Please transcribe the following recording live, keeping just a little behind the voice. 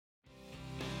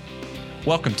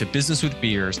Welcome to Business with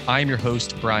Beers. I am your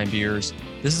host, Brian Beers.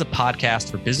 This is a podcast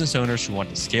for business owners who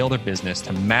want to scale their business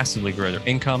to massively grow their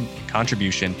income and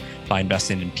contribution by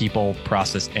investing in people,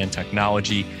 process, and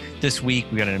technology. This week,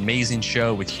 we got an amazing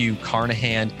show with Hugh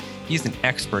Carnahan. He's an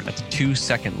expert at the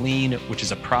 2-second lean, which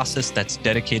is a process that's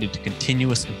dedicated to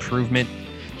continuous improvement.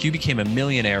 Hugh became a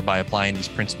millionaire by applying these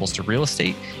principles to real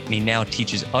estate, and he now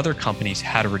teaches other companies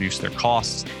how to reduce their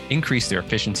costs, increase their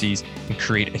efficiencies, and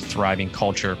create a thriving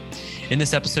culture. In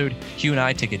this episode, Hugh and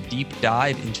I take a deep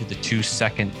dive into the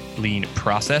 2-second lean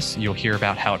process. You'll hear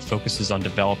about how it focuses on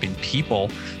developing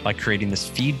people by creating this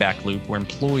feedback loop where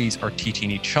employees are teaching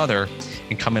each other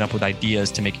and coming up with ideas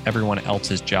to make everyone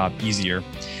else's job easier.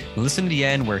 Listen to the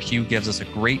end where Hugh gives us a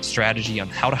great strategy on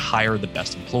how to hire the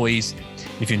best employees.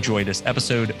 If you enjoyed this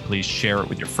episode, please share it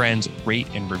with your friends, rate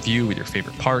and review with your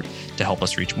favorite part to help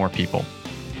us reach more people.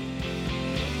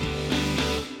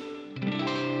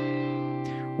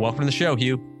 Welcome to the show,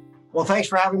 Hugh. Well, thanks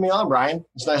for having me on, Brian.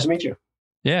 It's nice to meet you.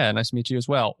 Yeah, nice to meet you as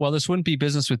well. Well, this wouldn't be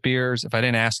Business with Beers if I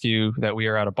didn't ask you that we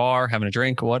are at a bar having a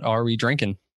drink. What are we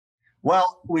drinking?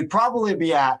 Well, we'd probably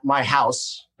be at my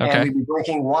house, and we'd be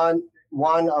drinking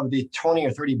one of the 20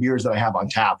 or 30 beers that I have on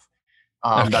tap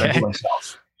that I brew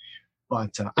myself.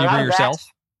 But you brew yourself?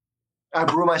 I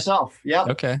brew myself. Yeah.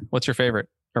 Okay. What's your favorite,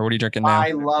 or what are you drinking now?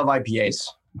 I love IPAs.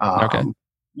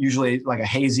 Usually like a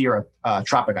hazy or a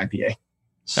tropic IPA.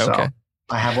 So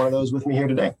I have one of those with me here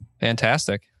today.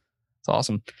 Fantastic. That's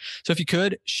awesome. So if you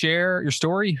could share your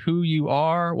story, who you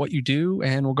are, what you do,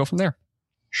 and we'll go from there.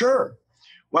 Sure.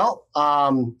 Well,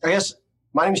 I guess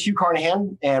my name is Hugh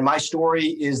Carnahan, and my story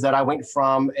is that I went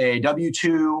from a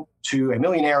W-2 to a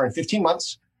millionaire in 15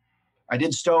 months. I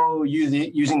did so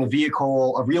using the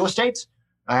vehicle of real estate.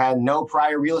 I had no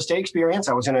prior real estate experience.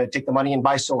 I was going to take the money and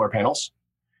buy solar panels.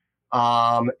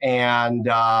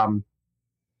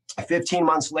 15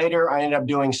 months later, I ended up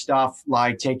doing stuff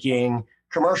like taking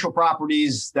commercial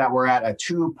properties that were at a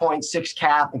 2.6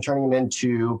 cap and turning them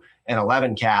into an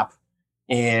 11 cap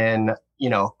in,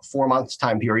 4 months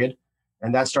time period.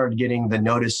 And that started getting the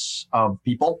notice of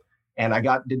people. And I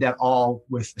did that all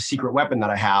with a secret weapon that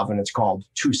I have, and it's called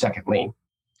 2-second lean.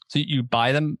 So you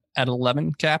buy them at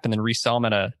 11 cap and then resell them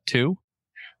at a 2?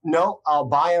 No, I'll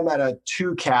buy them at a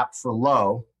 2 cap for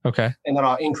low. Okay. And then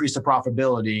I'll increase the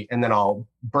profitability, and then I'll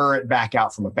burr it back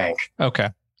out from a bank. Okay.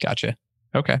 Gotcha.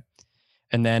 Okay.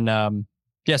 And then, so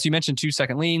you mentioned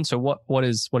 2-second lean. So what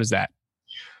is that?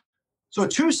 So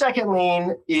 2-second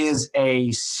lean is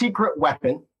a secret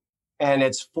weapon, and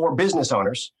it's for business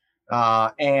owners.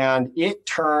 And it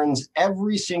turns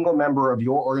every single member of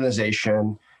your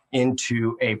organization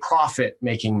into a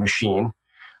profit-making machine.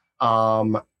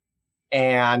 And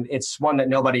it's one that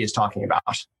nobody is talking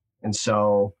about. And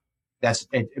so that's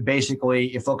it.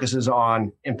 Basically, it focuses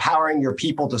on empowering your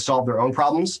people to solve their own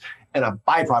problems. And a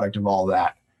byproduct of all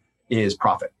that is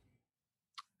profit.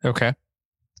 Okay.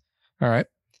 All right.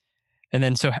 And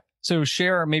then, so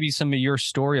share maybe some of your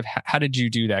story of how did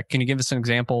you do that? Can you give us an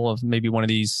example of maybe one of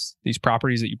these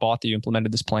properties that you bought that you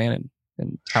implemented this plan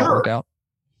and how it worked out?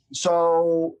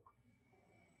 So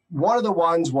one of the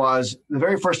ones was the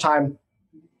very first time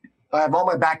I have all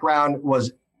my background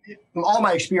was all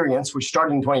my experience, which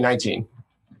started in 2019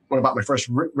 when I bought my first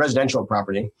residential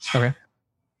property. Okay.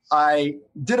 I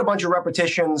did a bunch of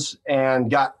repetitions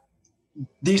and got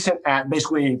decent at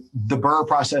basically the BRRRR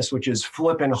process, which is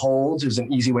flip and hold is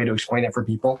an easy way to explain it for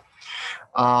people.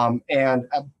 And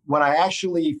when I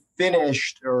actually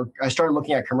finished, or I started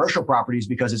looking at commercial properties,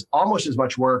 because it's almost as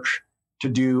much work to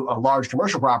do a large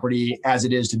commercial property as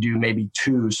it is to do maybe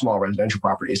 2 small residential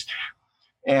properties.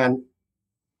 And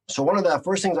so one of the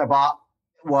first things I bought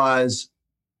was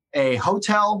a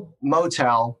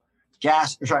motel,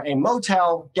 gas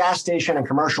station, and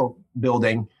commercial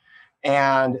building.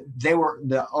 And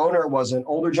the owner was an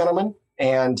older gentleman,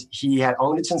 and he had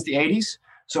owned it since the 80s.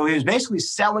 So he was basically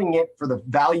selling it for the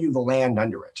value of the land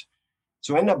under it.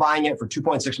 So I ended up buying it for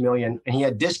 $2.6 million, and he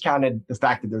had discounted the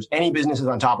fact that there's any businesses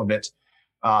on top of it,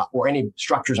 or any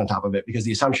structures on top of it, because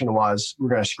the assumption was we're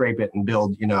going to scrape it and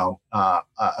build, a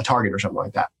Target or something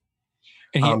like that.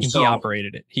 And he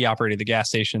operated it. He operated the gas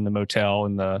station, the motel,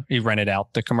 and he rented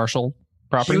out the commercial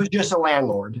property. He was just a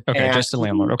landlord. Okay, just a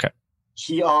landlord. Okay.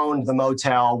 He owned the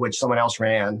motel, which someone else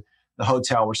ran, the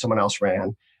hotel, which someone else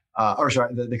ran,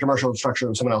 the commercial structure,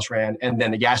 which someone else ran, and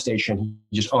then the gas station,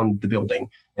 he just owned the building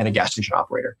and a gas station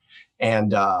operator.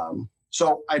 And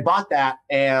so I bought that,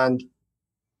 and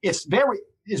it's very,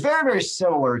 very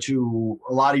similar to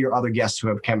a lot of your other guests who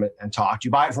have come and talked.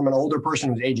 You buy it from an older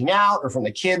person who's aging out, or from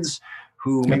the kids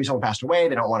who maybe someone passed away.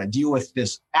 They don't want to deal with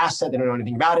this asset. They don't know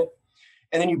anything about it.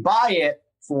 And then you buy it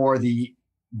for the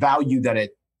value that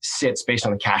it sits based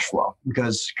on the cash flow,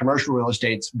 because commercial real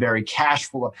estate's very cash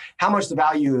flow. How much the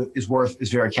value is worth is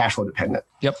very cash flow dependent.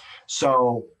 Yep.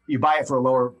 So you buy it for a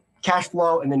lower cash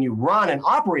flow, and then you run and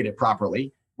operate it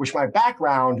properly, which my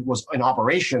background was in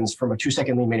operations from a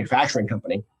 2-second lien manufacturing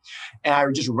company. And I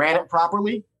just ran it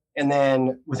properly. And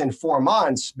then within 4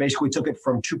 months, basically took it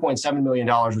from $2.7 million,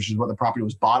 which is what the property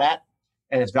was bought at.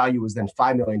 And its value was then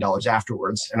 $5 million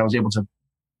afterwards. And I was able to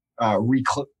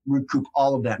recoup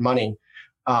all of that money,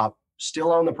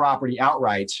 still own the property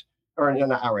outright, or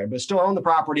not outright, but still own the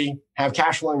property, have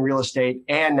cash flowing real estate.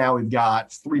 And now we've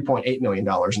got $3.8 million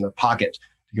in the pocket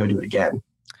to go do it again.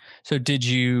 So did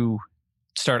you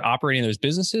start operating those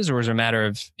businesses, or was it a matter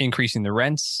of increasing the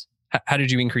rents? How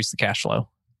did you increase the cash flow?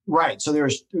 Right. So it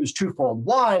was twofold.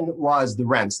 One was the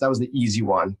rents. That was the easy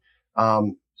one.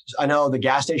 I know the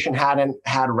gas station hadn't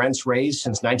had rents raised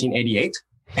since 1988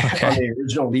 on the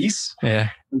original lease. Yeah.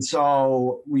 And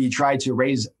so we tried to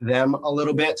raise them a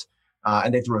little bit,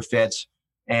 and they threw a fit.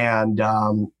 And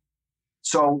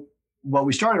so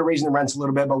we started raising the rents a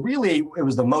little bit, but really it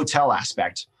was the motel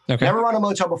aspect. Okay. Never run a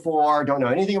motel before, don't know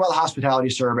anything about the hospitality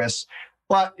service,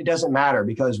 but it doesn't matter,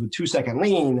 because with 2-second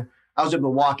lien, I was able to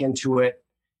walk into it.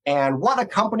 And what a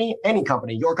company, any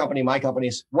company, your company, my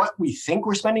companies, what we think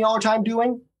we're spending all our time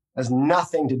doing has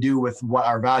nothing to do with what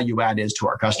our value add is to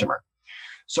our customer.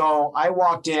 So I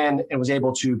walked in and was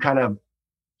able to kind of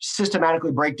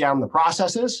systematically break down the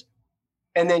processes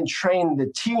and then train the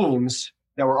teams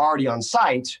that were already on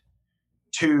site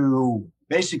to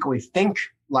basically think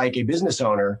like a business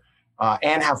owner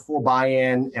and have full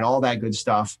buy-in and all that good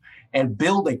stuff, and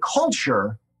build a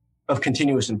culture of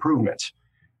continuous improvement.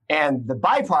 And the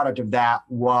byproduct of that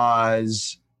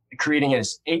was creating an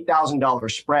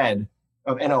 $8,000 spread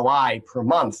of NOI per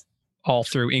month. All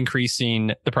through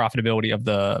increasing the profitability of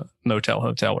the motel,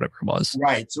 hotel, whatever it was.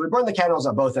 Right. So we burned the candles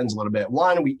at both ends a little bit.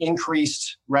 One, we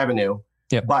increased revenue,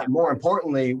 but more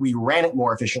importantly, we ran it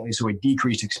more efficiently, so we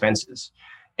decreased expenses.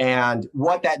 And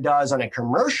what that does on a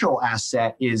commercial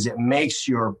asset is it makes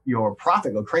your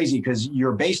profit go crazy, because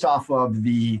you're based off of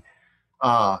the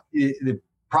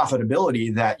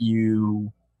profitability that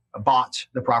you bought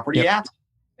the property at.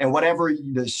 And whatever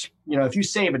this, if you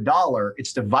save $1,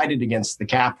 it's divided against the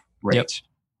cap rate.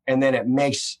 And then it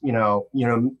makes,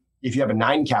 if you have a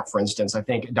 9 cap, for instance, I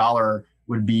think $1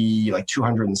 would be like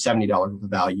 $270 worth of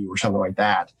value or something like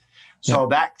that. So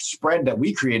that spread that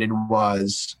we created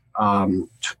was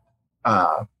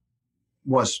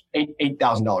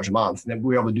 $8,000 a month. And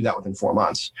we were able to do that within 4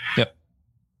 months. Yep.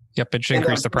 It should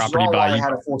increase the property value. value. I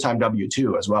had a full-time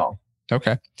W-2 as well.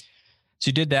 Okay. So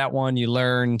you did that one. You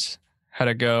learned how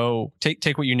to go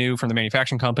take what you knew from the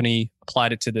manufacturing company,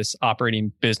 applied it to this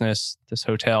operating business, this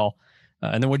hotel.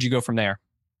 And then what'd you go from there?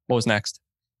 What was next?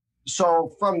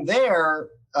 So from there,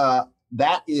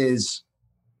 that is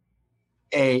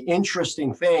a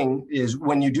interesting thing, is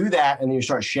when you do that and then you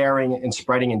start sharing and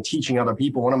spreading and teaching other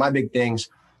people. One of my big things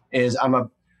is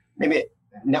maybe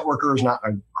networker is not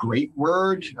a great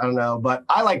word, I don't know, but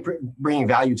I like bringing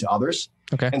value to others.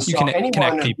 Okay. And you so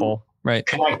connect people, right?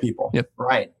 Connect people. Yep.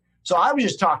 Right. So I would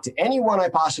just talk to anyone I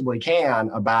possibly can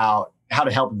about how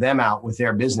to help them out with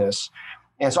their business.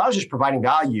 And so I was just providing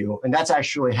value. And that's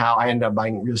actually how I ended up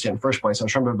buying real estate in the first place. I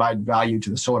was trying to provide value to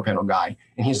the solar panel guy.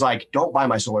 And he's like, don't buy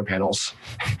my solar panels.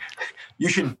 You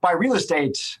should buy real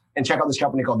estate and check out this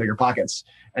company called Bigger Pockets,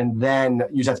 and then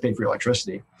use that to pay for your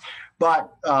electricity.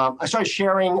 But I started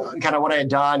sharing kind of what I had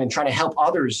done and trying to help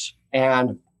others.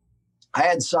 And I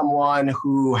had someone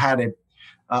who had an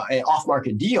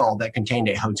off-market deal that contained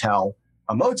a hotel,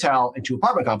 a motel, and 2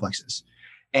 apartment complexes.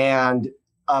 And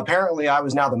apparently I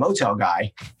was now the motel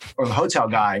guy or the hotel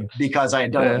guy, because I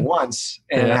had done it once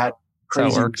and it had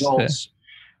crazy results.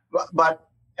 But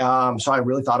so I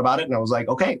really thought about it, and I was like,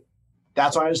 okay,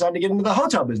 that's when I decided to get into the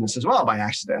hotel business as well by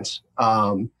accident.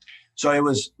 So it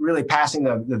was really passing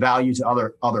the value to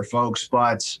other folks.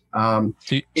 But so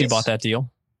you bought that deal?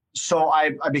 So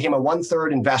I became a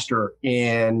 1/3 investor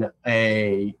in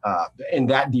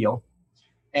that deal.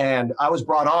 And I was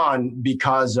brought on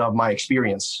because of my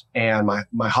experience and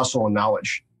my hustle and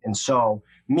knowledge. And so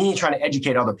me trying to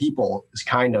educate other people is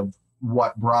kind of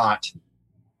what brought,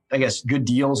 I guess, good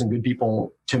deals and good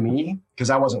people to me, because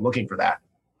I wasn't looking for that.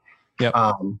 Yep.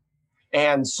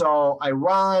 And so I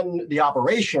run the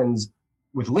operations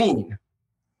with lean.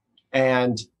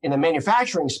 And in the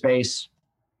manufacturing space,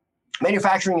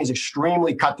 manufacturing is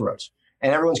extremely cutthroat,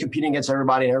 and everyone's competing against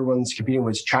everybody, and everyone's competing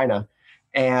with China.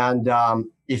 And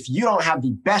if you don't have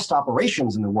the best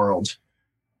operations in the world,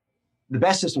 the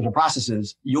best systems and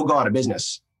processes, you'll go out of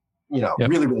business,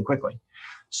 really, really quickly.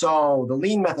 So the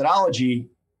lean methodology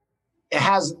it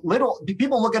has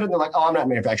people look at it and they're like, oh, I'm not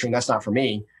manufacturing. That's not for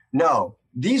me. No,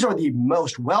 these are the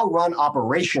most well-run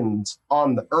operations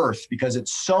on the earth because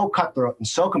it's so cutthroat and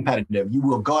so competitive. You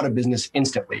will go out of business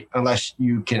instantly unless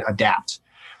you can adapt.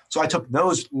 So I took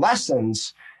those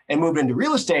lessons and moved into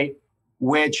real estate,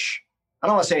 which I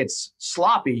don't want to say it's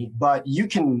sloppy, but you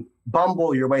can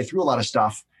bumble your way through a lot of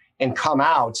stuff and come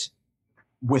out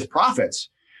with profits,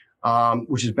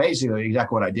 which is basically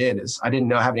exactly what I did. Is I didn't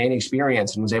have any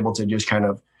experience and was able to just kind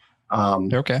of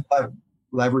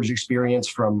leverage experience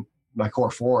from my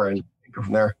core four and go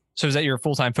from there. So is that your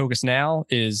full-time focus now?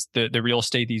 Is the real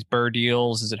estate, these BRRRR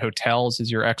deals? Is it hotels?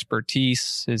 Is your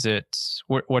expertise? Is it,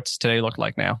 what's today look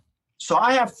like now? So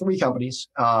I have 3 companies,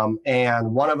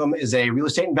 and one of them is a real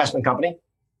estate investment company.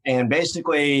 And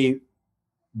basically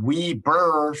we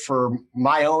BRRRR for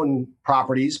my own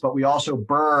properties, but we also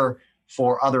BRRRR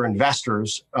for other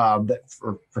investors,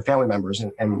 for family members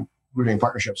and we're doing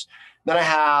partnerships. Then I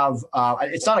have,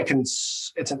 it's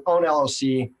an own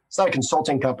LLC. It's not a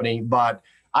consulting company, but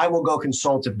I will go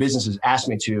consult if businesses ask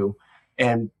me to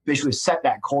and basically set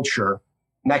that culture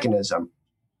mechanism.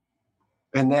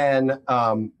 And then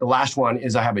the last one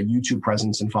is I have a YouTube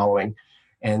presence and following.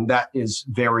 And that is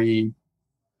very,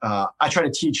 I try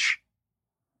to teach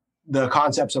the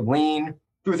concepts of lean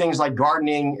through things like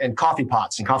gardening and coffee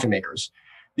pots and coffee makers,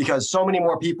 because so many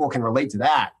more people can relate to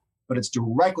that, but it's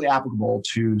directly applicable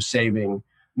to saving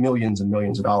millions and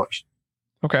millions of dollars.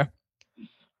 Okay.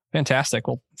 Fantastic.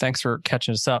 Well, thanks for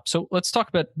catching us up. So let's talk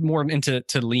about more into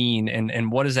lean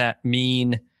and what does that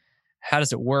mean? How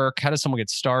does it work? How does someone get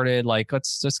started? Like,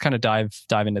 let's just kind of dive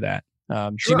into that.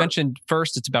 Sure. So you mentioned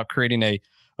first, it's about creating a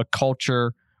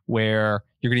culture where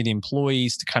you're getting the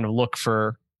employees to kind of look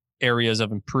for areas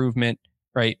of improvement,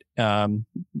 right?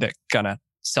 That kind of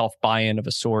self buy-in of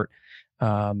a sort.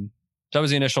 That was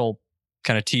the initial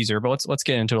kind of teaser, but let's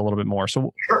get into it a little bit more.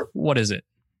 So Sure. What is it?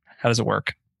 How does it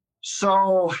work?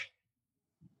 So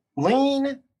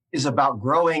lean is about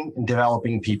growing and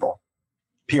developing people,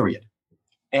 period.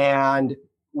 And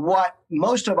what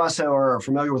most of us who are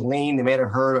familiar with lean, they may have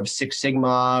heard of Six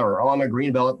Sigma or, oh, I'm a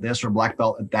green belt at this or black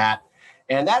belt at that.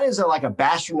 And that is like a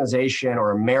bastardization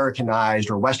or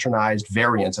Americanized or Westernized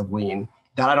variant of lean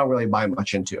that I don't really buy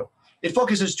much into. It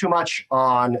focuses too much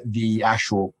on the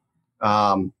actual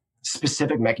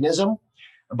specific mechanism.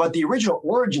 But the original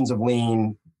origins of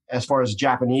lean, as far as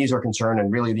Japanese are concerned,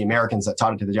 and really the Americans that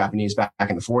taught it to the Japanese back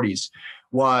in the 40s,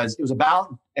 it was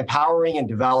about empowering and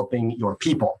developing your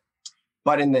people.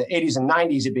 But in the 80s and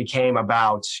 90s, it became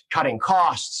about cutting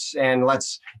costs. And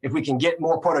if we can get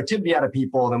more productivity out of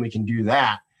people, then we can do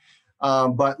that.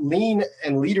 But lean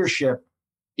and leadership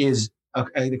is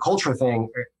the culture thing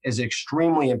is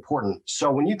extremely important. So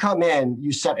when you come in,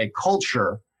 you set a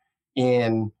culture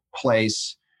in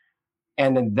place,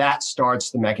 and then that starts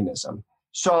the mechanism.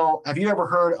 So have you ever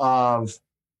heard of,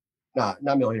 not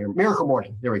Millionaire, Miracle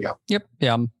Morning? There we go. Yep.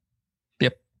 Yeah.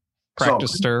 Yep.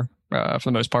 Practiced her for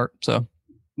the most part. So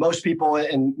most people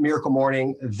in Miracle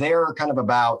Morning, they're kind of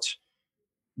about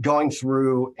going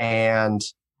through and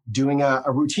doing a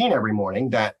routine every morning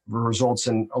that results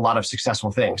in a lot of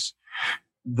successful things.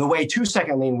 The way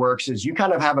 2-second lean works is you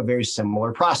kind of have a very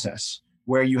similar process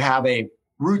where you have a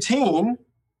routine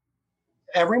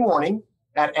every morning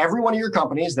at every one of your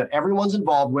companies that everyone's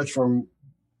involved with, from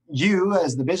you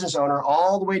as the business owner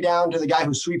all the way down to the guy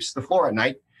who sweeps the floor at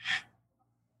night.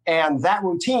 And that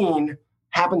routine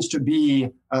happens to be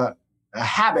a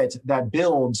habit that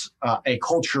builds a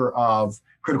culture of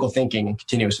critical thinking and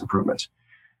continuous improvement.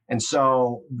 And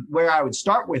so where I would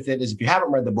start with it is, if you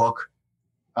haven't read the book,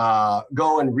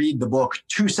 go and read the book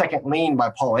 2-Second Lean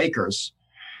by Paul Akers,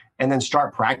 and then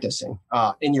start practicing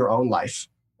in your own life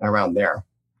around there.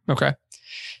 Okay.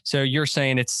 So you're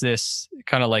saying it's this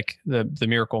kind of like the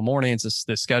Miracle Morning, it's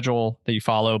this schedule that you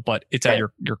follow, but it's at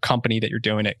your company that you're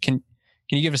doing it. Can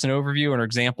you give us an overview or an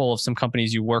example of some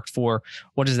companies you worked for?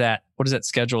 What does that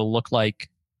schedule look like?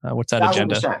 What's that 1,000%.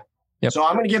 agenda? Yep. So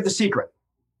I'm going to give the secret.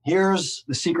 Here's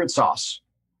the secret sauce.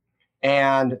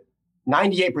 And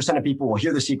 98% of people will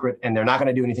hear the secret and they're not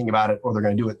going to do anything about it, or they're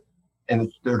going to do it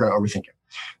and they're going to overthink it.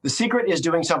 The secret is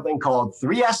doing something called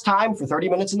 3S time for 30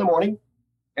 minutes in the morning.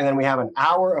 And then we have an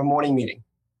hour of morning meeting.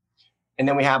 And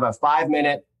then we have a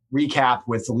 5-minute recap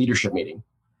with the leadership meeting.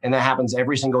 And that happens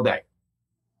every single day.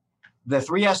 The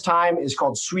 3S time is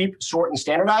called sweep, sort, and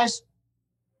standardize.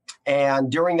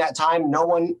 And during that time, no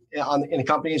one in the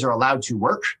companies are allowed to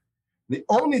work. The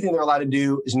only thing they're allowed to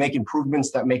do is make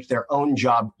improvements that make their own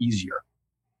job easier.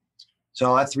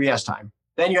 So that's 3S time.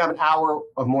 Then you have an hour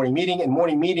of morning meeting. And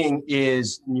morning meeting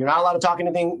is, you're not allowed to talk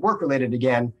anything work-related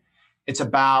again. It's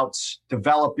about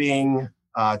developing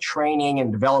training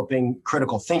and developing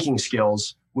critical thinking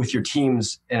skills with your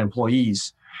teams and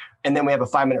employees. And then we have a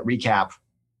 5-minute recap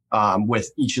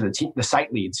with each of the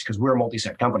site leads, because we're a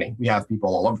multi-site company. We have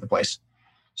people all over the place.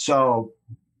 So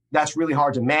that's really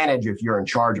hard to manage if you're in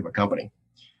charge of a company.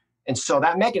 And so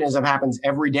that mechanism happens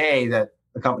every day that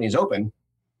the company is open.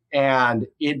 And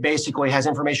it basically has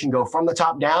information go from the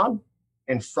top down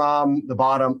and from the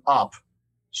bottom up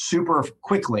super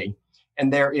quickly.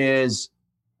 And there is,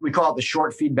 we call it the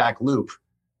short feedback loop.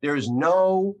 There is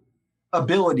no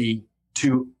ability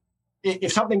to,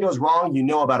 if something goes wrong, you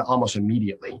know about it almost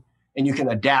immediately, and you can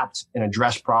adapt and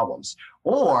address problems.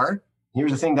 Or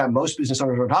here's the thing that most business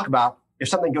owners will talk about. If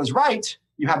something goes right,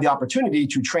 you have the opportunity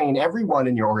to train everyone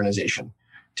in your organization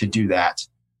to do that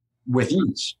with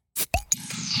ease.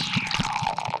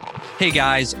 Hey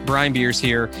guys, Brian Beers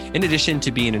here. In addition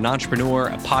to being an entrepreneur,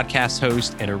 a podcast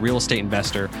host, and a real estate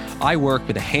investor, I work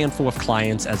with a handful of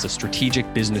clients as a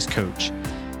strategic business coach.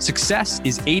 Success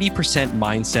is 80%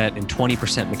 mindset and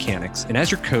 20% mechanics. And as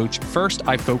your coach, first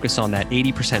I focus on that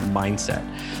 80% mindset.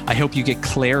 I help you get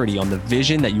clarity on the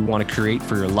vision that you want to create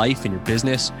for your life and your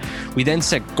business. We then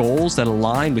set goals that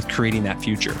align with creating that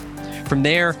future. From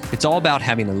there, it's all about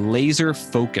having a laser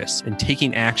focus and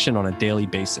taking action on a daily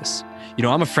basis. You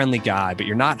know, I'm a friendly guy, but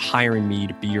you're not hiring me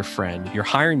to be your friend. You're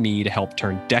hiring me to help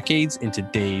turn decades into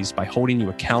days by holding you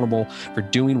accountable for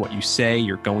doing what you say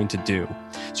you're going to do.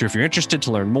 So if you're interested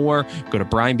to learn more, go to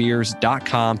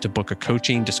brianbeers.com to book a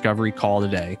coaching discovery call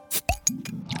today.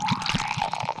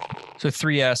 So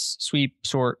 3S, sweep,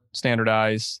 sort,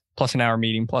 standardize, plus an hour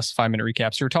meeting, plus 5-minute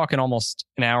recap. So you're talking almost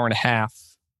an hour and a half,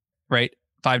 right?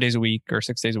 5 days a week or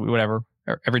 6 days a week, whatever,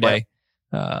 or every day.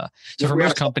 So for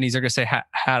most companies, they're going to say,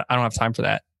 I don't have time for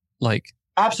that. Like,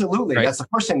 absolutely. Right? That's the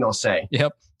first thing they'll say.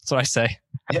 Yep. That's what I say.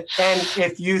 And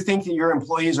if you think that your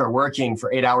employees are working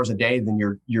for 8 hours a day, then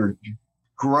you're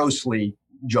grossly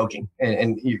joking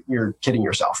and you're kidding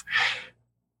yourself.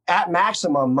 At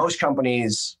maximum, most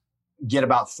companies get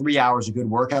about 3 hours of good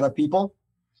work out of people.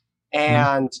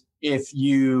 And if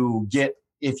you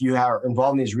are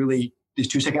involved in these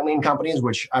 2-second lean companies,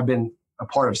 which I've been a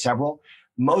part of several,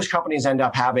 most companies end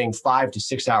up having 5 to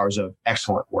 6 hours of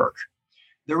excellent work.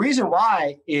 The reason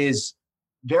why is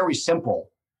very simple.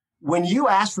 When you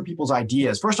ask for people's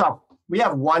ideas, first off, we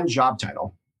have one job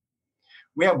title.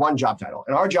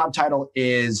 And our job title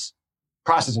is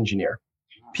process engineer.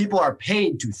 People are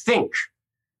paid to think.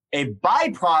 A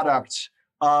byproduct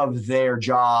of their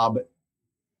job,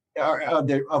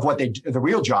 the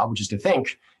real job, which is to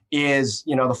think, is,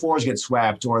 the floors get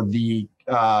swept, or the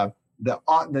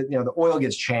oil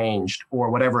gets changed, or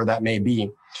whatever that may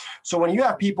be. So when you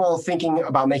have people thinking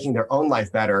about making their own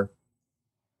life better,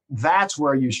 that's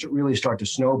where you really start to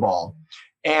snowball.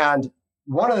 And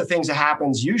one of the things that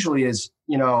happens usually is,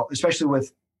 especially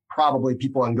with probably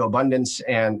people in GoBundance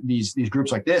and these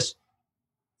groups like this,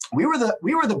 we were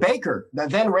the baker that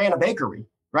then ran a bakery,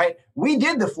 right? We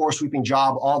did the floor sweeping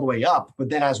job all the way up, but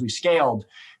then as we scaled,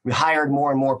 we hired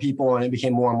more and more people, and it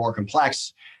became more and more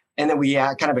complex. And then we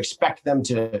kind of expect them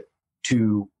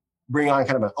to bring on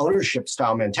kind of an ownership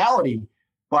style mentality,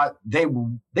 but they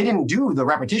didn't do the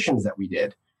repetitions that we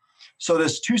did. So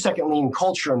this 2-second lean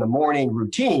culture in the morning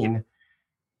routine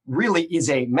really is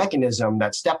a mechanism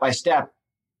that step by step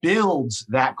builds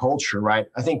that culture, right?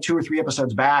 I think 2 or 3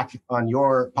 episodes back on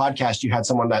your podcast, you had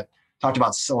someone that talked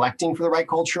about selecting for the right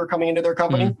culture coming into their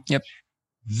company. Yep.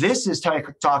 This is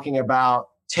talking about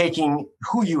taking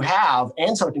who you have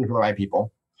and selecting for the right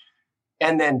people,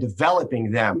 and then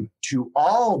developing them to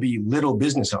all be little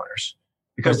business owners.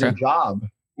 Because their job,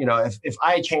 if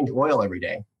I change oil every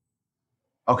day,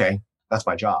 okay, that's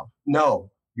my job. No,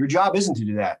 your job isn't to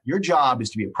do that. Your job is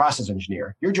to be a process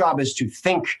engineer. Your job is to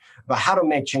think about how to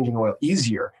make changing oil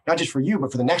easier, not just for you,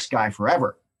 but for the next guy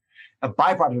forever. A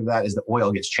byproduct of that is the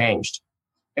oil gets changed.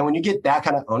 And when you get that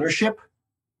kind of ownership,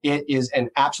 it is an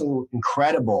absolute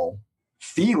incredible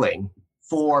feeling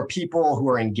for people who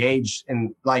are engaged.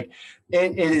 And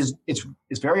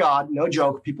it's very odd, no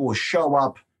joke. People will show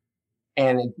up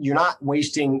and you're not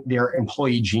wasting their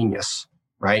employee genius,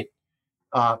 right?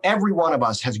 Every one of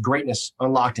us has greatness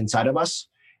unlocked inside of us.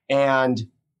 And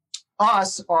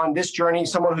us on this journey,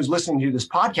 someone who's listening to this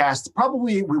podcast,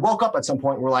 probably we woke up at some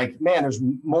point and we're like, man, there's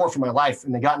more for my life.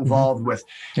 And they got involved with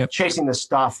chasing this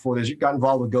stuff, or they got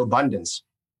involved with GoBundance.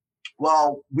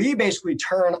 Well, we basically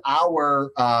turn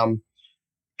our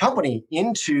company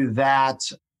into that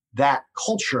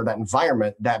culture, that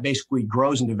environment that basically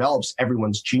grows and develops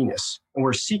everyone's genius. And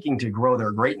we're seeking to grow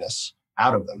their greatness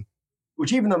out of them,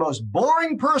 which even the most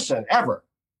boring person ever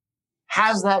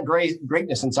has that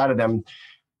greatness inside of them.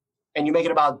 And you make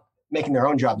it about making their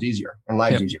own jobs easier and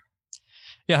lives easier.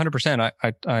 Yeah, 100%.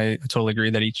 I totally agree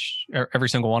that every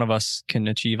single one of us can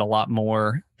achieve a lot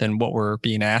more than what we're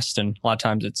being asked. And a lot of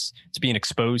times it's being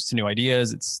exposed to new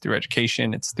ideas. It's through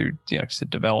education. It's through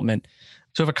development.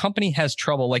 So if a company has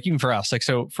trouble, like even for us,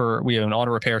 we have an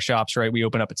auto repair shops, right? We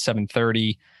open up at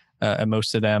 7:30 at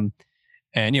most of them.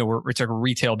 And, it's like a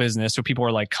retail business. So people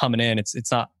are like coming in.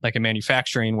 It's not like a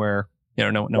manufacturing where,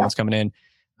 no one's coming in.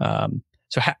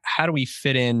 So how do we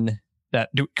fit in that?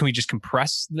 Can we just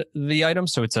compress the item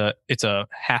so it's a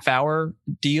half hour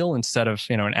deal instead of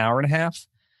an hour and a half?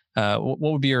 What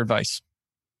would be your advice?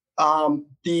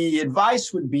 The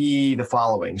advice would be the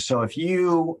following. So if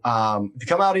you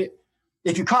copy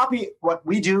what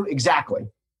we do exactly,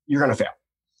 you're going to fail.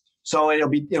 So it'll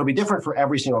be different for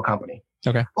every single company.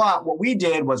 Okay. But what we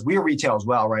did was we're retail as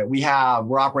well, right?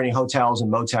 We're operating hotels and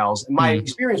motels. And my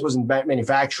experience was in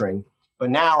manufacturing,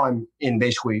 but now I'm in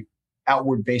basically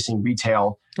outward facing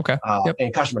retail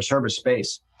and customer service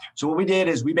space. So what we did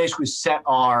is we basically set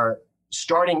our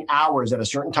starting hours at a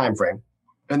certain time frame,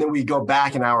 and then we go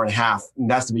back an hour and a half, and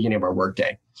that's the beginning of our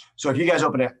workday. So if you guys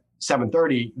open at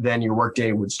 7:30, then your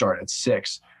workday would start at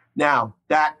 6. Now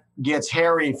that gets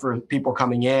hairy for people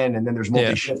coming in, and then there's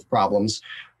multi-shift problems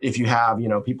if you have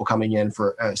people coming in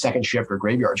for a second shift or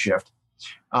graveyard shift.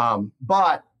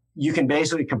 But you can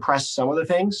basically compress some of the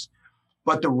things.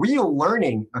 But the real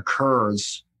learning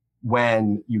occurs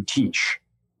when you teach.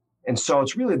 And so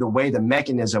it's really the way the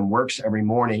mechanism works every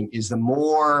morning is the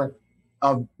more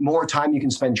time you can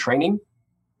spend training,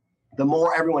 the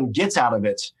more everyone gets out of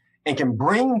it and can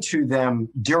bring to them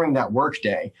during that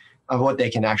workday of what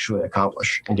they can actually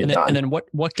accomplish and get done. And then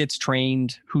what gets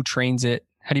trained? Who trains it?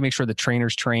 How do you make sure the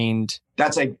trainer's trained?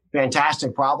 That's a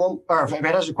fantastic problem, or a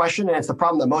fantastic question, and it's the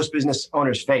problem that most business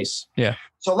owners face. Yeah.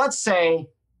 So let's say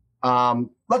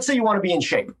you want to be in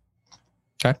shape.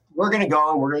 Okay. We're going to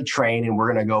go and we're going to train and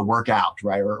we're going to go work out,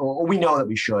 right? Or we know that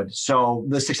we should. So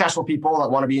the successful people that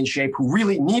want to be in shape who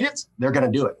really need it, they're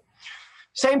going to do it.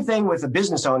 Same thing with a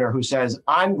business owner who says,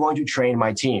 I'm going to train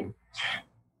my team.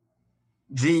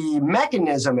 The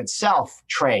mechanism itself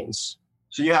trains.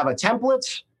 So you have a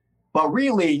template, but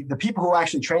really the people who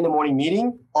actually train the morning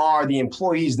meeting are the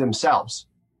employees themselves.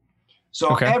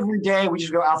 So every day we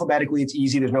just go alphabetically. It's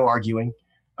easy. There's no arguing.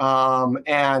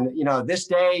 And this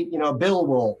day, Bill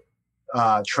will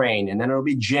train, and then it'll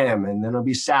be Jim, and then it'll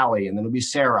be Sally, and then it'll be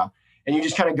Sarah. And you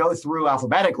just kind of go through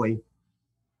alphabetically,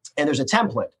 and there's a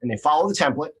template, and they follow the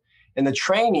template. And the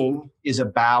training is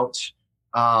about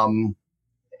lean.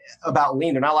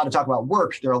 They're not allowed to talk about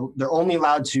work. They're only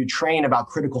allowed to train about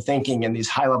critical thinking and these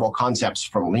high level concepts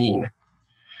from lean.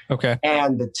 Okay.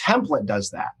 And the template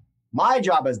does that. My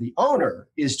job as the owner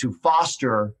is to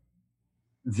foster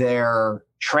their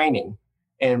training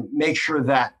and make sure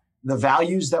that the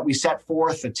values that we set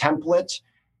forth, the template,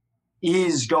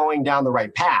 is going down the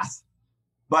right path.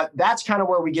 But that's kind of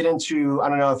where we get into, I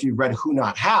don't know if you've read Who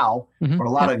Not How, but a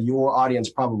lot of your audience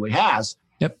probably has,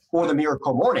 or The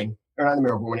Miracle Morning, or not The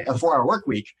Miracle Morning, the 4-Hour Work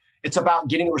Week. It's about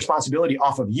getting the responsibility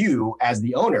off of you as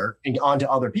the owner and onto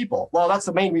other people. Well, that's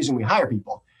the main reason we hire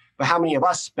people. But how many of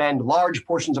us spend large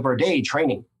portions of our day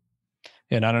training?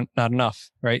 Yeah, not enough,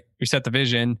 right? We set the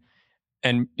vision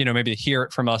and, maybe hear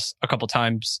it from us a couple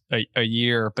times a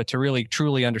year, but to really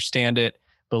truly understand it,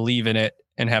 believe in it,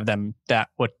 and have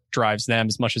what drives them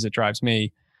as much as it drives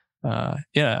me.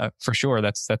 For sure.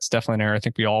 That's definitely an area I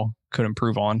think we all could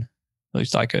improve on. At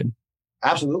least I could.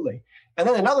 Absolutely. And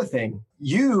then another thing,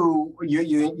 you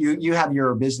have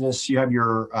your business, you have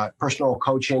your personal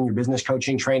coaching, your business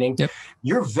coaching training. Yep.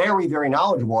 You're very, very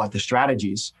knowledgeable at the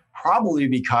strategies, probably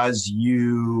because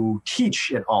you teach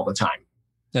it all the time.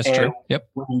 That's true. Yep.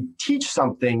 When you teach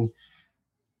something,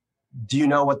 do you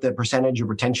know what the percentage of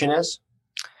retention is?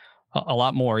 A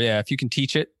lot more. Yeah. If you can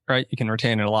teach it, right, you can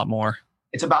retain it a lot more.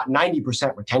 It's about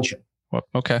 90% retention. Well,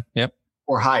 okay. Yep.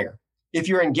 Or higher. If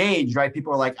you're engaged, right,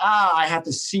 people are like, I have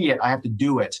to see it. I have to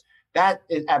do it. That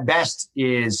at best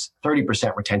is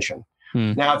 30% retention.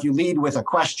 Now, if you lead with a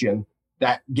question,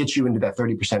 that gets you into that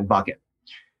 30% bucket.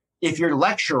 If you're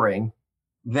lecturing,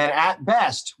 then at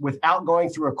best, without going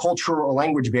through a cultural or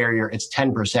language barrier, it's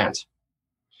 10%.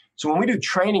 So when we do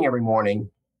training every morning,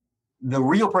 the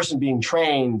real person being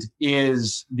trained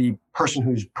is the person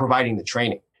who's providing the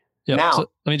training. Yep. Now,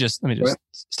 so let me just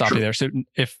stop you there.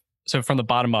 So from the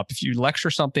bottom up, if you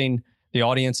lecture something, the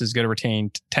audience is going to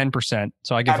retain 10%.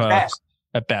 So I give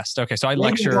at best. Okay. So I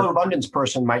lecture. Maybe the abundance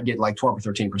person might get like 12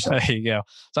 or 13%. There you go.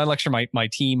 So I lecture my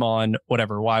team on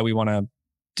why we want to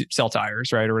sell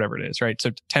tires, right? Or whatever it is, right? So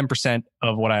 10%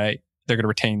 of they're going to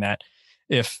retain that.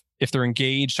 If they're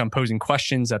engaged, I'm posing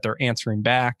questions that they're answering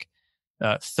back.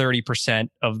 30%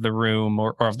 of the room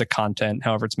or of the content,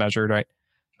 however it's measured, right?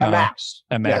 At max.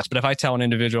 At max. Yeah. But if I tell an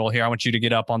individual here, I want you to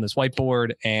get up on this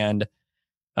whiteboard and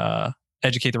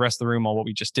educate the rest of the room on what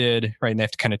we just did, right? And they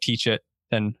have to kind of teach it,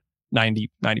 then 90%,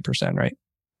 right?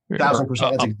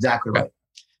 1,000%. That's exactly right.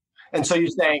 And so you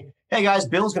say, hey guys,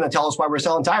 Bill's going to tell us why we're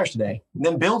selling tires today. And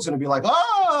then Bill's going to be like,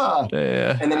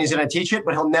 and then he's going to teach it,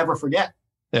 but he'll never forget.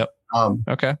 Yep.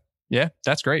 Okay. Yeah,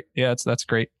 that's great. Yeah, that's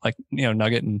great. Like,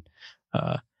 nugget. And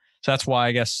so that's why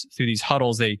I guess through these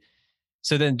huddles,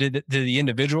 so then did the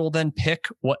individual then pick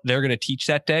what they're going to teach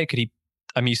that day? Could he,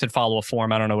 you said follow a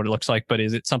form. I don't know what it looks like, but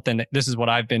is it something, this is what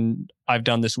I've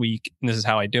done this week and this is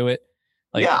how I do it?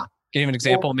 Like, yeah. Give an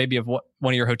example maybe of what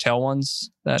one of your hotel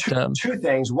ones that two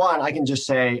things. One, I can just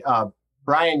say,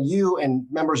 Brian, you and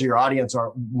members of your audience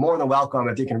are more than welcome.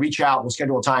 If you can reach out, we'll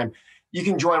schedule a time. You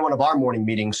can join one of our morning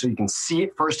meetings so you can see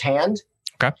it firsthand.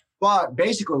 Okay. But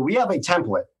basically, we have a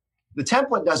template. The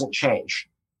template doesn't change.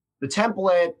 The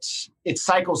template, it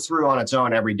cycles through on its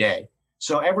own every day.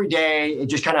 So every day, it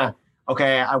just kind of,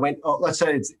 let's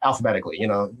say it's alphabetically.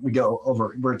 We go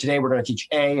over, today we're going to teach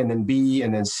A and then B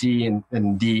and then C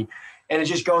and D. And it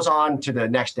just goes on to the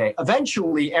next day.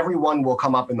 Eventually, everyone will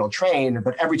come up and they'll train,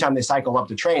 but every time they cycle up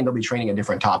to train, they'll be training a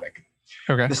different topic.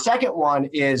 Okay. The second one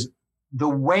is the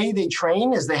way they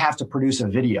train is they have to produce a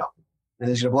video. And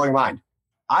this is going to blow your mind.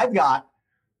 I've got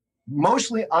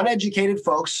mostly uneducated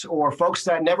folks or folks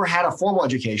that never had a formal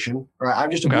education. Right?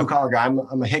 I'm just a blue collar guy.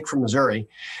 I'm a hick from Missouri.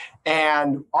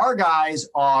 And our guys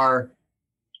are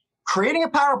creating a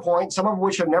PowerPoint, some of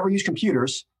which have never used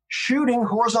computers, shooting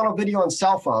horizontal video on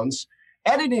cell phones,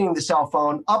 editing the cell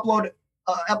phone,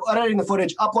 editing the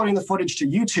footage, uploading the footage to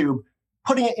YouTube,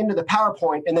 putting it into the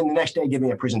PowerPoint, and then the next day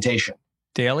giving a presentation.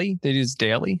 Daily? They do this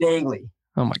daily? Daily.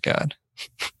 Oh my God.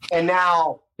 And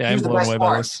now, here's the best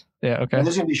part. Yeah, okay. And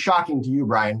this is going to be shocking to you,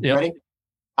 Brian. Yep. Ready?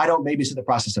 I don't babysit the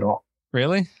process at all.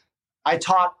 Really? I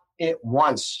taught it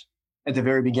once at the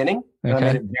very beginning. And I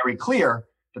made it very clear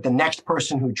that the next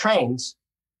person who trains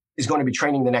is going to be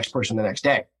training the next person the next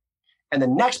day. And the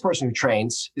next person who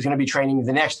trains is going to be training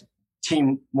the next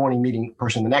team morning meeting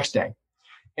person the next day.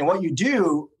 And what you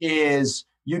do is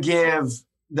you give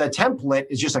the template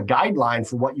is just a guideline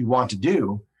for what you want to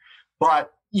do.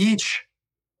 But each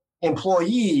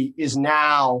employee is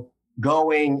now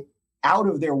going out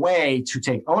of their way to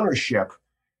take ownership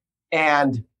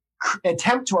and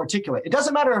attempt to articulate. It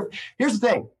doesn't matter here's the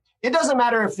thing. It doesn't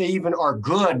matter if they even are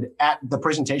good at the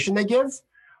presentation they give.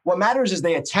 What matters is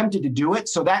they attempted to do it.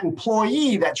 So that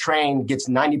employee that trained gets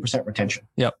 90% retention.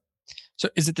 Yep. So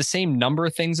is it the same number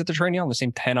of things that they're training on, the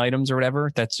same 10 items or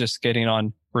whatever, that's just getting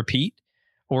on repeat?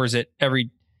 Or is it I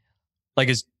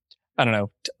don't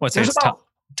know, let's say it's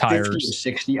tires. 50 to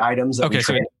 60 items that we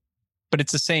train. But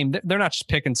it's the same. They're not just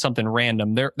picking something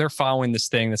random. They're following this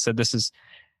thing that said, this is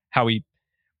how we,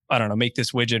 I don't know, make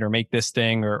this widget or make this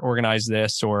thing or organize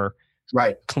this or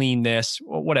clean this,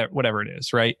 whatever it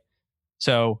is, right?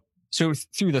 So through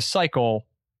the cycle,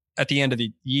 at the end of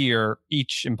the year,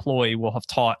 each employee will have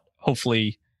taught,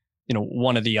 hopefully,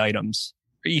 one of the items,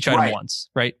 each item once,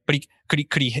 right? But could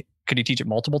he teach it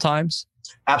multiple times?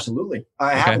 Absolutely.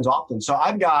 It happens often. So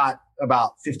I've got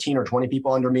about 15 or 20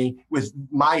 people under me with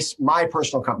my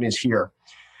personal companies here.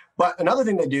 But another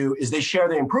thing they do is they share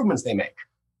the improvements they make.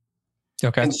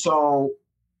 Okay. And so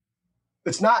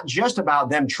it's not just about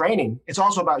them training. It's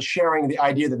also about sharing the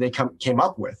idea that they came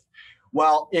up with.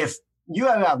 Well, if you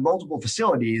have multiple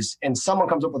facilities and someone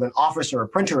comes up with an office or a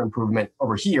printer improvement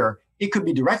over here, it could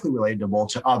be directly relatable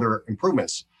to other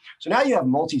improvements. So now you have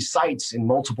multi-sites and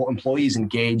multiple employees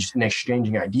engaged in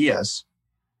exchanging ideas.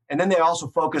 And then they also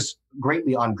focus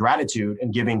greatly on gratitude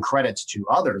and giving credits to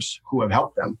others who have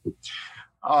helped them.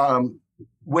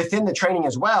 Within the training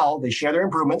as well, they share their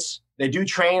improvements. They do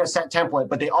train a set template,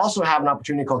 but they also have an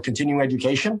opportunity called continuing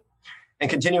education. And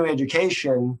continuing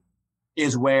education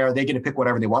is where they get to pick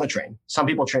whatever they want to train. Some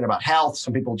people train about health.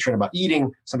 Some people train about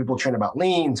eating. Some people train about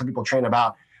lean. Some people train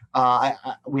about,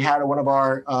 we had one of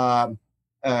our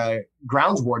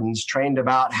grounds wardens trained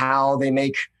about how they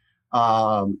make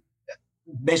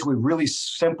basically really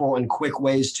simple and quick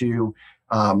ways to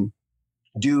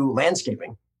do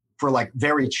landscaping for like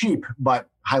very cheap, but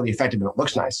highly effective and it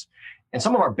looks nice. And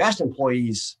some of our best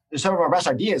employees, some of our best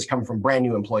ideas come from brand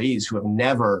new employees who have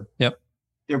never,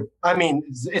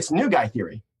 it's new guy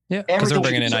theory. Yeah, because they're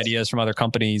bringing in ideas from other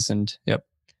companies and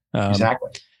exactly.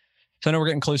 So I know we're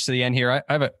getting close to the end here. I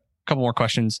have a couple more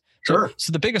questions. Sure.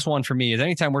 So the biggest one for me is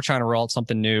anytime we're trying to roll out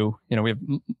something new, we have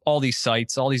all these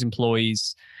sites, all these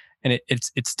employees, and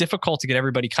it's difficult to get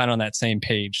everybody kind of on that same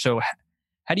page. So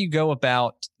how do you go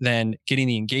about then getting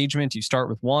the engagement? Do you start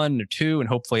with one or two and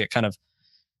hopefully it kind of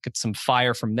get some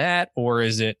fire from that? Or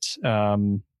is it,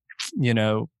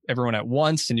 everyone at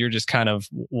once and you're just kind of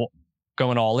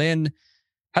going all in?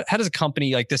 How does a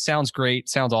company like this sounds great,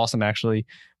 sounds awesome actually,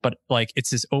 but like it's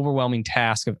this overwhelming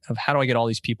task of how do I get all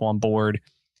these people on board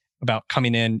about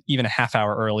coming in even a half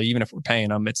hour early, even if we're paying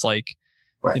them? It's like,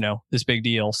 right. This big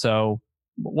deal. So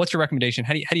what's your recommendation?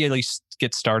 How do you at least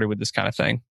get started with this kind of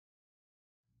thing?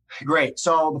 Great.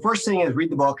 So the first thing is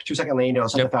read the book, 2 Second Lean,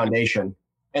 set the foundation.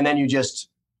 And then you just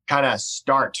kind of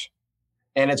start.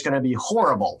 And it's going to be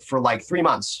horrible for like 3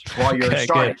 months while you're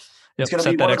starting. It's going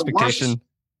to be one of the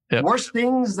worst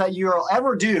things that you'll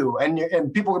ever do.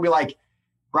 And people will be like,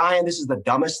 Brian, this is the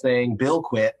dumbest thing. Bill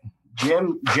quit.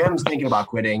 Jim's thinking about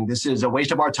quitting. This is a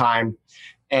waste of our time.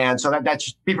 And so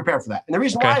that's be prepared for that. And the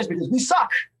reason why is because we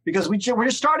suck, because we're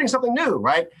just starting something new,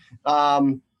 right?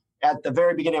 At the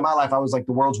very beginning of my life, I was like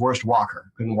the world's worst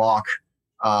walker. Couldn't walk.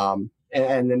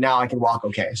 And now I can walk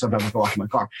okay. Sometimes I can walk in my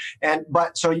car.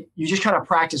 But so you just kind of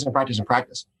practice and practice and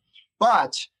practice.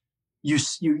 But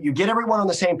you get everyone on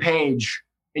the same page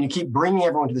and you keep bringing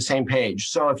everyone to the same page.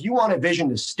 So if you want a vision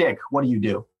to stick, what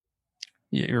do?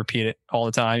 You repeat it all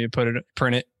the time. You print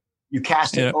it. You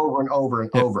cast it over and over and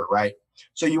over, right?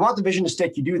 So you want the vision to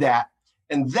stick, you do that.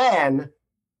 And then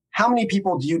how many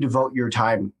people do you devote your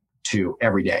time to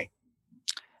every day?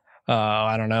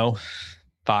 I don't know.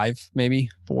 5, maybe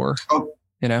 4,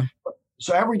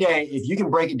 So every day, if you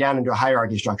can break it down into a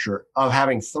hierarchy structure of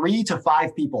having 3 to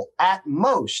 5 people at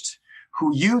most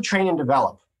who you train and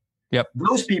develop. Yep.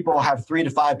 Those people have 3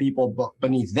 to 5 people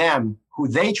beneath them who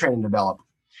they train and develop.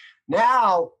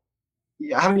 Now,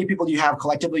 how many people do you have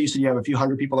collectively? You said you have a few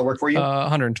hundred people that work for you?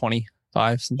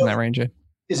 125, something in that range.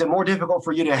 Is it more difficult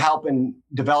for you to help and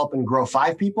develop and grow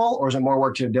 5 people, or is it more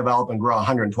work to develop and grow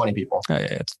 120 people?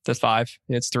 That's 5.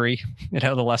 It's 3.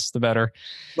 The less, the better.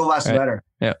 The less, the better.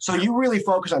 Yeah. So you really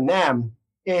focus on them.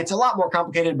 It's a lot more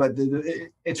complicated, but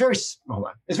it's very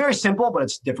simple, but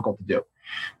it's difficult to do.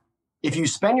 If you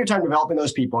spend your time developing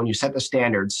those people and you set the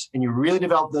standards and you really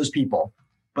develop those people,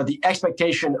 but the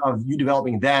expectation of you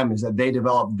developing them is that they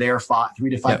develop their 3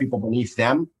 to 5 people beneath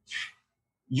them.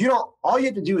 All you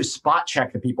have to do is spot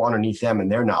check the people underneath them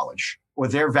and their knowledge or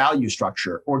their value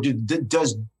structure. Or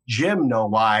does Jim know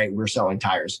why we're selling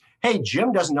tires? Hey,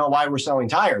 Jim doesn't know why we're selling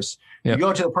tires. Yep. You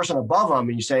go to the person above him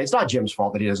and you say, it's not Jim's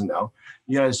fault that he doesn't know.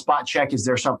 You got to spot check, is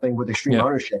there something with extreme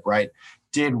ownership, right?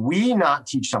 Did we not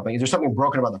teach something? Is there something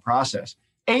broken about the process?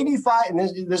 85, and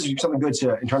this is something good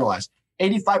to internalize.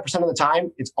 85% of the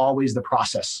time, it's always the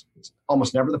process. It's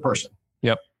almost never the person.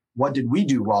 Yep. What did we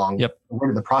do wrong? Yep. Where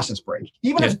did the process break?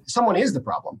 Even if someone is the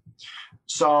problem.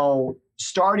 So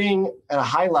starting at a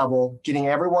high level, getting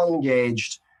everyone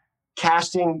engaged,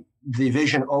 casting the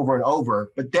vision over and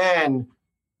over, but then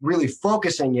really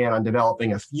focusing in on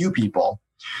developing a few people.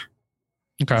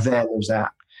 Okay. Then there's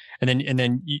that. And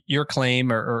then your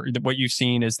claim or what you've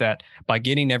seen is that by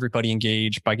getting everybody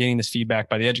engaged, by getting this feedback,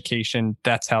 by the education,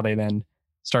 that's how they then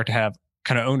start to have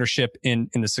kind of ownership in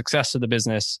the success of the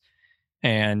business.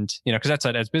 And, because that's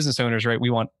as business owners, right?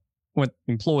 We want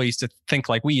employees to think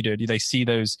like we do. Do they see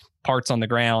those parts on the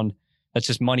ground? That's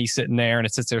just money sitting there and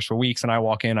it sits there for weeks. And I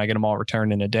walk in, I get them all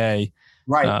returned in a day.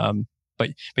 Right.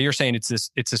 But you're saying it's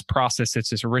this process,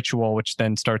 it's this ritual, which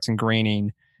then starts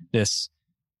ingraining this,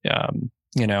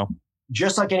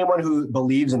 Just like anyone who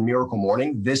believes in Miracle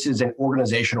Morning, this is an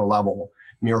organizational level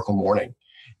Miracle Morning.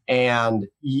 And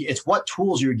it's what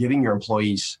tools you're giving your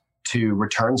employees to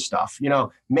return stuff.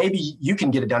 Maybe you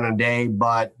can get it done in a day,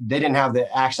 but they didn't have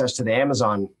the access to the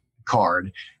Amazon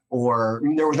card, or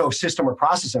there was no system or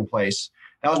process in place.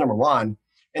 That was number one.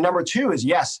 And number two is,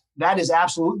 yes, that is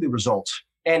absolutely the result.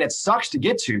 And it sucks to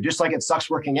get to, just like it sucks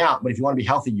working out. But if you want to be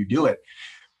healthy, you do it.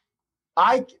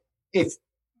 If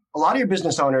a lot of your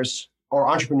business owners or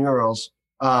entrepreneurs,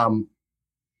 a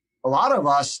lot of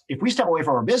us, if we step away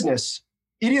from our business,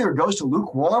 it either goes to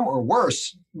lukewarm or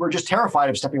worse. We're just terrified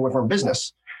of stepping away from our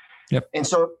business. Yep. And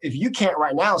so if you can't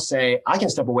right now say, I can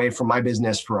step away from my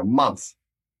business for a month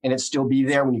and it still be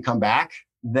there when you come back,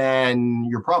 then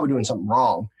you're probably doing something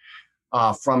wrong.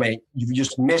 You've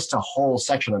just missed a whole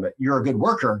section of it. You're a good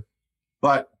worker,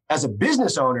 but as a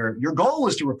business owner, your goal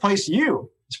is to replace you.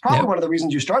 It's probably one of the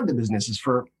reasons you started the business is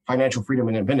for financial freedom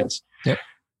and independence. Yep.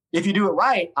 If you do it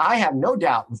right, I have no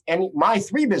doubt with my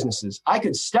 3 businesses, I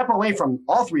could step away from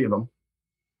all 3 of them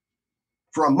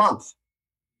for a month,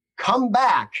 come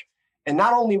back, and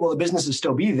not only will the businesses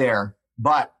still be there,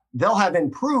 but they'll have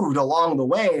improved along the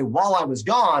way while I was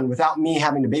gone without me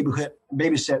having to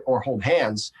babysit or hold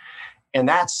hands. And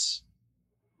that's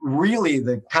really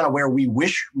the kind of where we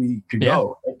wish we could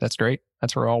go. That's great.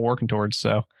 That's what we're all working towards.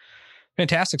 So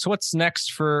Fantastic. So what's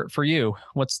next for you?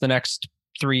 What's the next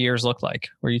 3 years look like?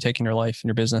 Where are you taking your life and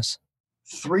your business?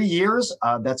 3 years,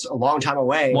 that's a long time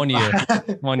away. 1 year.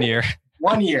 1 year.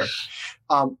 1 year.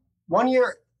 1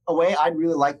 year away, I'd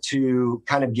really like to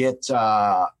kind of get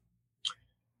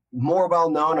more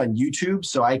well-known on YouTube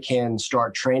so I can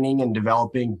start training and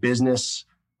developing business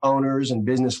owners and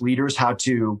business leaders how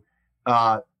to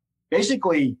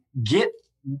basically get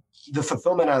the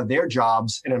fulfillment out of their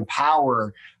jobs and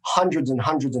empower hundreds and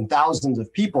hundreds and thousands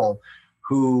of people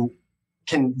who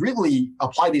can really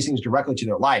apply these things directly to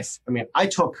their life. I mean, I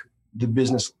took the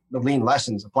lean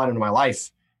lessons, applied them to my life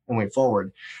and went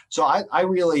forward. So I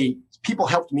really, people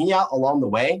helped me out along the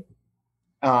way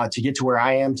to get to where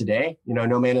I am today.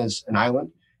 No man is an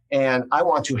island. And I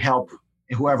want to help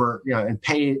whoever, and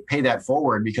pay that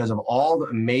forward because of all the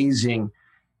amazing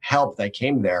help that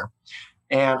came there.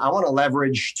 And I want to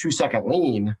leverage 2-Second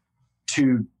Lean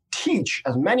to teach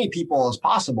as many people as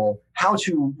possible how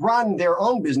to run their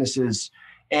own businesses,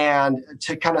 and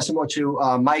to kind of similar to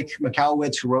Mike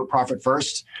Mikowicz, who wrote Profit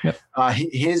First. Yep.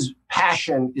 His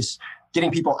passion is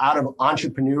getting people out of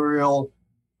entrepreneurial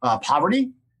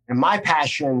poverty. And my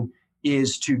passion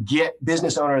is to get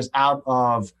business owners out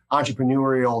of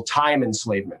entrepreneurial time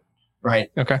enslavement, right?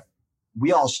 Okay.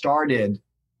 We all started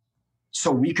so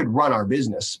we could run our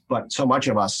business, but so much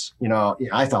of us,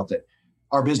 I felt it.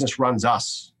 Our business runs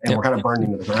us, and we're kind of burned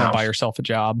into the ground. Kind of buy yourself a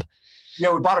job. We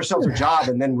bought ourselves a job,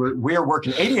 and then we're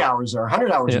working 80 hours or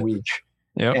 100 hours a week,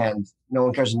 and no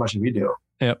one cares as much as we do.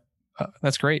 Yep,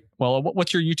 that's great. Well,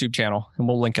 what's your YouTube channel? And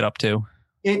we'll link it up too.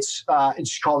 It's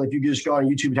called, if you just go on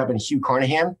YouTube, type in Hugh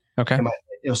Carnahan. Okay.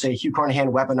 It'll say Hugh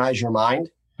Carnahan, Weaponize Your Mind.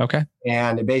 Okay.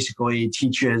 And it basically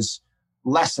teaches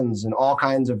lessons in all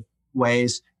kinds of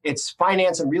ways. It's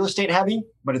finance and real estate heavy,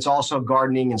 but it's also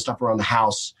gardening and stuff around the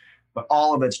house. But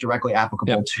all of it's directly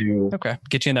applicable to. Okay.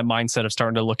 Get you in that mindset of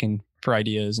starting to looking for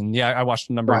ideas. And I watched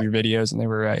a number of your videos, and they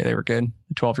were good.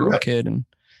 A 12-year-old kid, and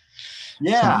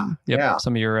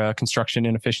some of your construction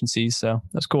inefficiencies. So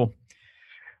that's cool.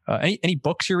 Any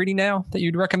books you're reading now that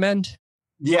you'd recommend?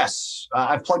 Yes,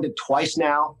 I've plugged it twice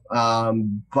now.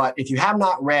 But if you have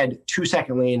not read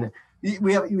 2-Second Lean,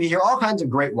 we hear all kinds of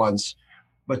great ones.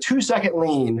 But 2-Second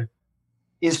Lean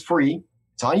is free.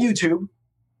 It's on YouTube.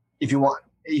 If you want,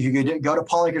 if you could go to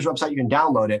Paul Akers' website, you can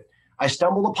download it. I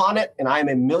stumbled upon it, and I am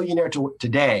a millionaire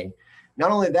today.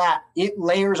 Not only that, it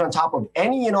layers on top of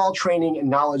any and all training and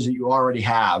knowledge that you already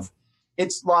have.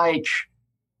 It's like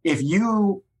if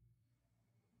you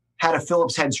had a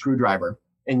Phillips head screwdriver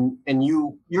and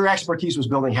your expertise was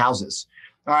building houses.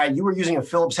 All right, you were using a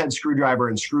Phillips head screwdriver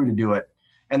and screw to do it.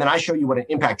 And then I show you what an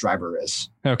impact driver is.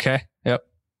 Okay. Yep.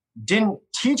 Didn't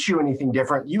teach you anything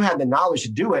different. You had the knowledge to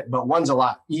do it, but one's a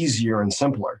lot easier and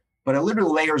simpler. But it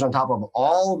literally layers on top of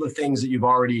all the things that you've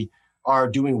already are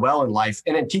doing well in life.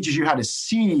 And it teaches you how to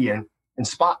see and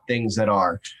spot things that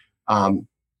are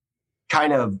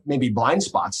kind of maybe blind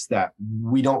spots that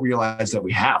we don't realize that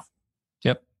we have.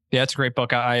 Yep. Yeah, it's a great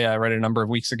book. I read it a number of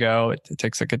weeks ago. It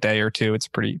takes like a day or two. It's a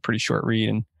pretty short read,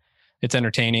 and it's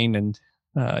entertaining. And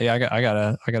I got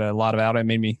a lot out of it. It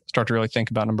made me start to really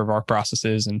think about a number of our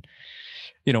processes and,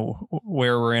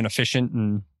 where we're inefficient.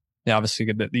 And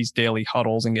obviously these daily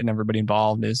huddles and getting everybody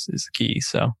involved is the key.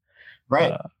 So,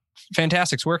 right.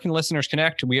 Fantastic. So where can listeners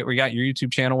connect? We got your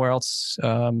YouTube channel. Where else?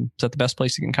 Is that the best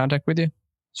place to get in contact with you?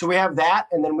 So we have that.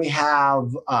 And then we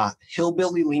have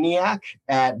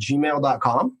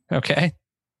hillbillyleniac@gmail.com. Okay.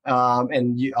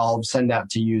 And I'll send that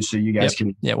to you so you guys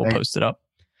can. Yeah, we'll post it up.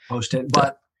 Post it.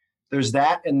 But there's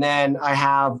that. And then I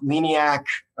have Leniac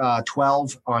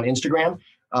 12 on Instagram.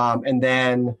 And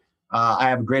then I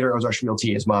have Greater Ozarks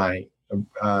Realty as my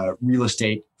real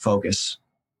estate focus.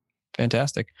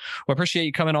 Fantastic. Well, I appreciate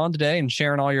you coming on today and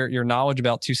sharing all your knowledge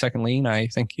about 2-Second Lean. I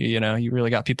think, you really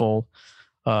got people,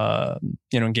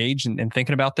 engaged and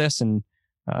thinking about this. And,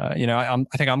 I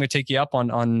think I'm going to take you up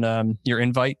on your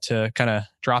invite to kind of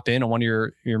drop in on one of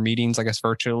your meetings, I guess,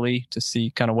 virtually to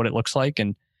see kind of what it looks like.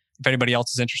 And if anybody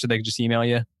else is interested, they can just email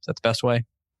you. Is that the best way?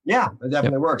 Yeah, it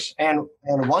definitely works. And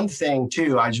one thing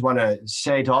too, I just want to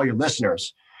say to all your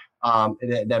listeners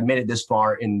that made it this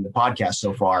far in the podcast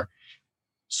so far,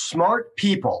 smart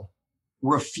people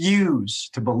refuse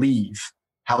to believe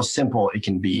how simple it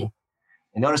can be.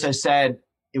 And notice I said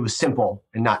it was simple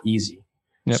and not easy.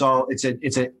 Yep. So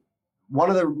it's one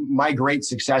of my great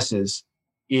successes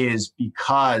is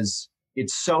because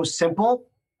it's so simple.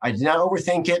 I did not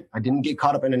overthink it. I didn't get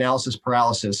caught up in analysis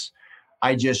paralysis.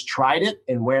 I just tried it.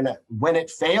 And when it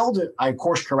failed, I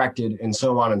course corrected and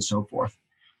so on and so forth.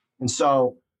 And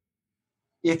so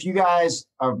if you guys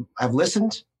have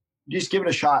listened, just give it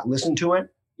a shot, listen to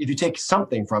it. if you take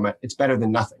something from it, it's better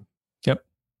than nothing. Yep.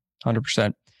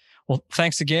 100%. Well,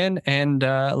 thanks again. And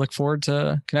I look forward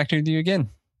to connecting with you again.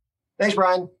 Thanks,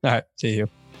 Brian. All right. See you.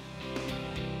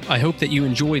 I hope that you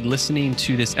enjoyed listening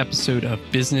to this episode of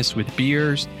Business with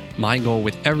Beers. My goal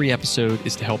with every episode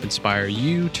is to help inspire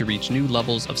you to reach new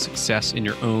levels of success in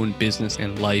your own business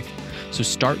and life. So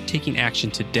start taking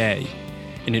action today.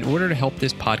 And in order to help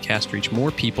this podcast reach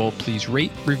more people, please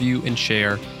rate, review, and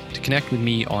share. To connect with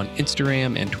me on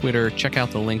Instagram and Twitter, check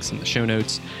out the links in the show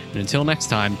notes. And until next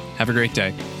time, have a great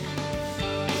day.